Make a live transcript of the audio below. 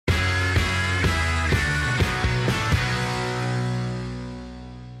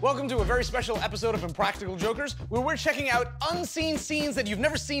Welcome to a very special episode of Impractical Jokers, where we're checking out unseen scenes that you've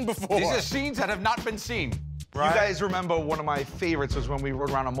never seen before. These are scenes that have not been seen. Right. You guys remember one of my favorites was when we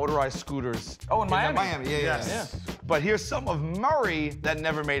rode around on motorized scooters. Oh, in Miami? Miami, yeah. But here's some of Murray that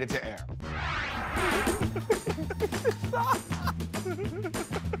never made it to air.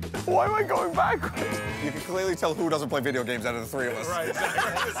 Why am I going backwards? You can clearly tell who doesn't play video games out of the three of us. Right,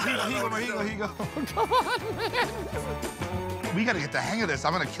 exactly. Here you go. Come on, man. We gotta get the hang of this.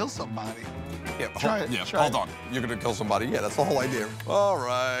 I'm gonna kill somebody. Yeah, Try hold on. You're gonna kill somebody. Yeah, that's the whole idea. All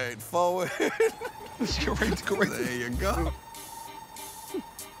right, forward. Go right There you go.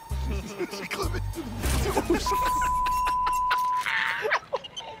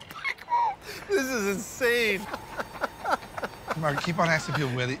 This is insane. Mark, keep on asking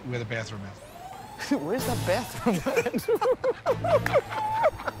people where the bathroom is. Where's that bathroom?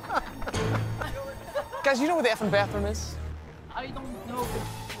 Guys, you know where the effing bathroom is? I don't know.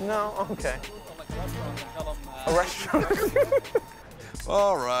 No? Okay. A restaurant?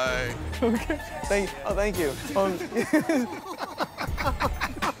 All right. Okay. Thank you. All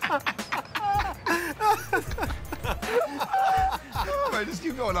right, just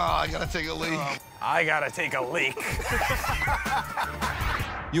keep going. Oh, I gotta take a leak. I gotta take a leak.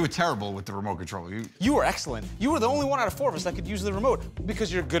 You were terrible with the remote control. You were excellent. You were the only one out of 4 of us that could use the remote.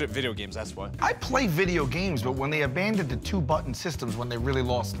 Because you're good at video games, that's why. I play video games, but when they abandoned the 2-button systems, when they really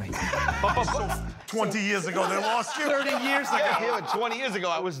lost me. 20 years ago, they lost you. 30 years ago. Yeah, 20 years ago,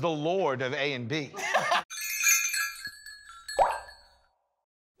 I was the lord of A and B.